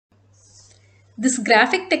This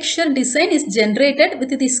graphic texture design is generated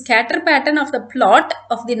with the scatter pattern of the plot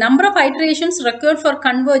of the number of iterations required for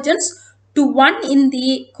convergence to 1 in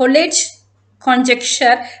the Collatz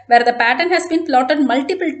conjecture, where the pattern has been plotted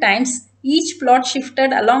multiple times, each plot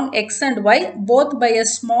shifted along x and y both by a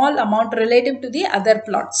small amount relative to the other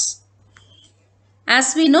plots.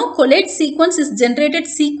 As we know, Collatz sequence is generated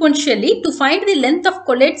sequentially. To find the length of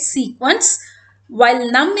Collatz sequence,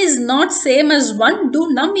 while num is not same as 1,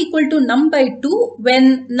 do num equal to num by 2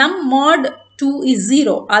 when num mod 2 is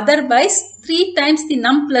 0. Otherwise, 3 times the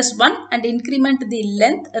num plus 1 and increment the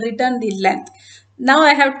length, return the length. Now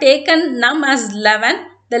I have taken num as 11.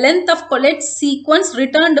 The length of Collatz sequence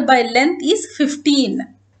returned by length is 15.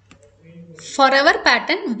 For our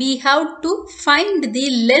pattern, we have to find the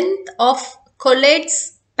length of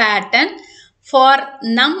Collatz pattern for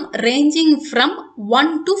num ranging from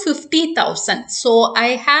 1 to 50,000. So I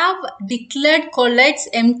have declared Collatz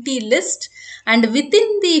empty list, and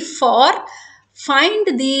within the for,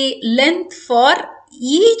 find the length for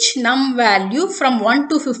each num value from 1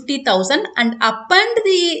 to 50,000 and append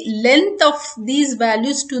the length of these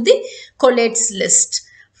values to the Collatz list.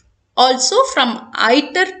 Also from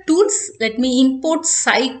iter tools, let me import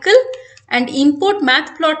cycle and import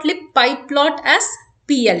matplotlib pyplot as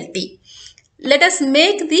PLT. Let us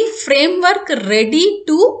make the framework ready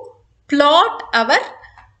to plot our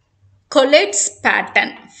Collatz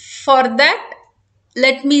pattern. For that,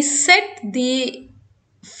 let me set the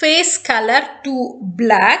face color to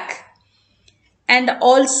black and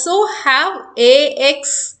also have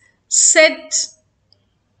AX set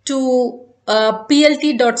to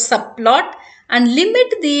plt.subplot and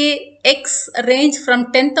limit the x range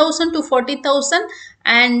from 10,000 to 40,000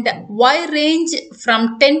 and y range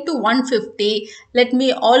from 10 to 150. Let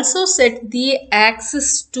me also set the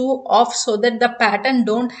axis to off so that the pattern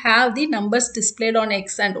don't have the numbers displayed on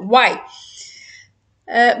x and y.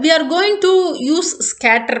 We are going to use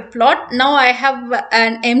scatter plot. Now I have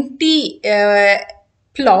an empty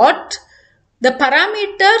plot. The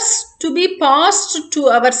parameters to be passed to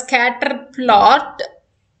our scatter plot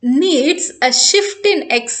needs a shift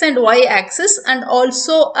in x and y axis and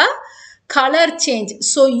also a color change.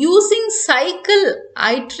 So using cycle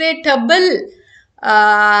iteratable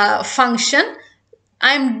function,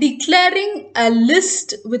 I am declaring a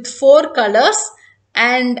list with 4 colors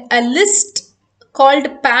and a list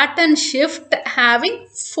called pattern shift having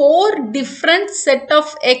 4 different set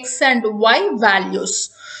of x and y values.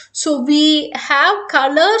 So we have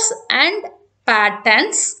colors and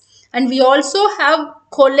patterns, and we also have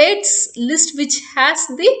Collatz list which has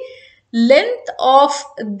the length of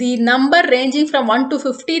the number ranging from 1 to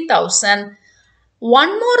 50,000. One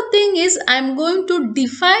more thing is I am going to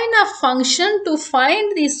define a function to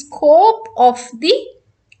find the scope of the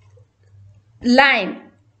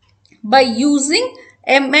line by using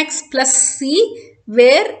mx plus c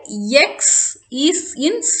where x is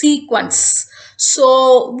in sequence.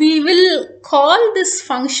 So we will call this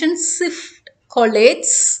function shift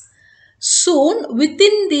Collatz soon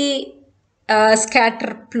within the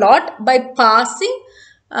scatter plot by passing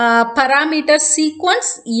parameter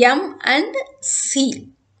sequence m and c.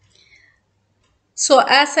 So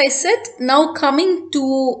as I said, now coming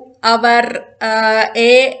to our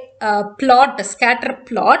plot, scatter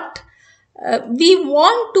plot, we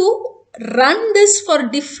want to run this for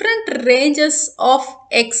different ranges of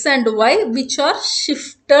x and y which are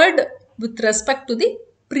shifted with respect to the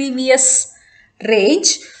previous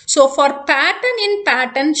range. So for pattern in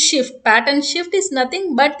pattern shift is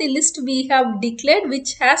nothing but the list we have declared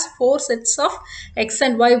which has 4 sets of x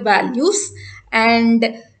and y values, and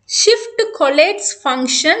shift Collatz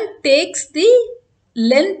function takes the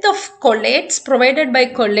length of Collatz provided by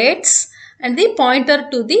Collatz and the pointer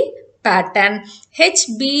to the pattern, h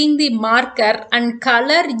being the marker and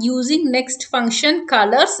color using next function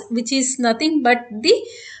colors which is nothing but the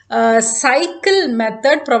cycle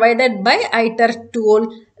method provided by iter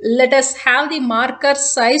tool. Let us have the marker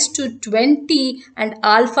size to 20 and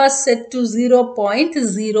alpha set to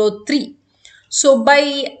 0.03. So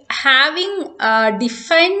by having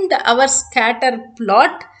defined our scatter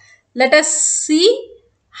plot, let us see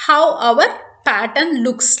how our pattern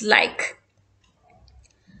looks like.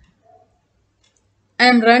 I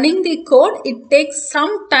am running the code. It takes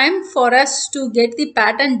some time for us to get the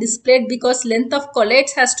pattern displayed because length of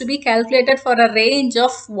Collatz has to be calculated for a range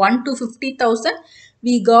of 1 to 50,000.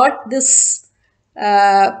 We got this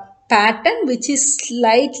pattern which is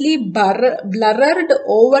slightly blurred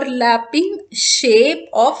overlapping shape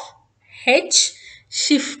of H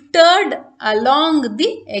shifted along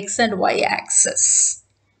the x and y axis.